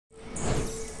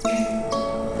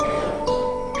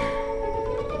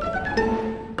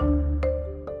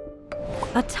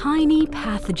A tiny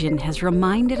pathogen has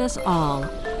reminded us all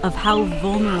of how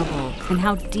vulnerable and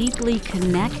how deeply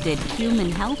connected human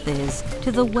health is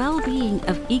to the well-being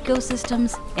of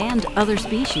ecosystems and other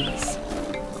species.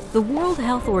 The World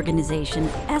Health Organization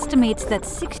estimates that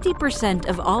 60%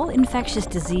 of all infectious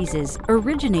diseases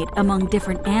originate among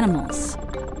different animals.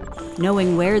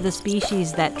 Knowing where the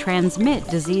species that transmit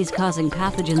disease-causing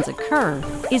pathogens occur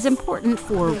is important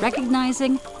for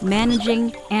recognizing,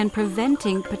 managing, and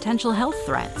preventing potential health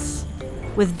threats.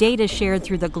 With data shared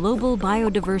through the Global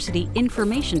Biodiversity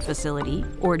Information Facility,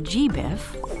 or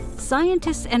GBIF,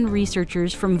 scientists and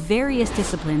researchers from various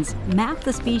disciplines map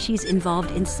the species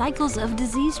involved in cycles of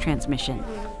disease transmission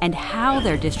and how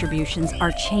their distributions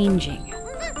are changing.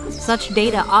 Such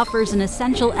data offers an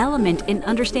essential element in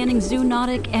understanding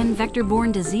zoonotic and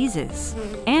vector-borne diseases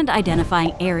and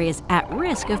identifying areas at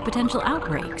risk of potential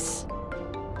outbreaks.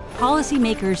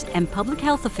 Policymakers and public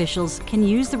health officials can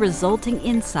use the resulting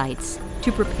insights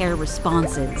to prepare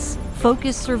responses,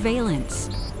 focus surveillance,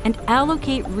 and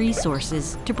allocate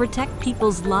resources to protect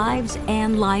people's lives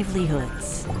and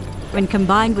livelihoods. When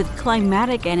combined with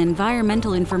climatic and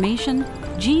environmental information,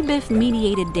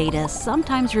 GBIF-mediated data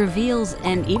sometimes reveals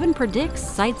and even predicts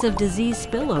sites of disease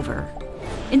spillover.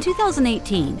 In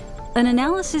 2018, an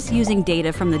analysis using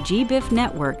data from the GBIF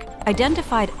network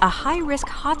identified a high-risk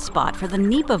hotspot for the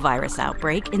Nipah virus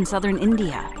outbreak in southern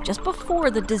India, just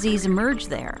before the disease emerged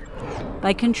there.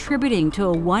 By contributing to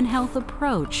a One Health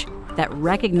approach that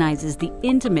recognizes the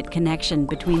intimate connection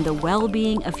between the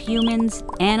well-being of humans,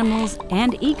 animals,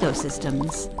 and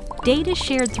ecosystems, data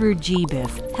shared through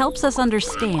GBIF helps us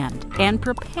understand and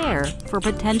prepare for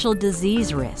potential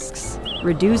disease risks,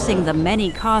 reducing the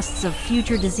many costs of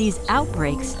future disease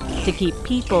outbreaks to keep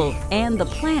people and the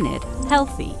planet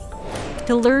healthy.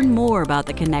 To learn more about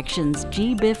the connections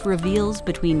GBIF reveals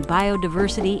between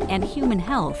biodiversity and human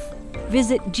health,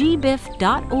 visit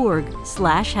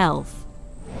gbif.org/health.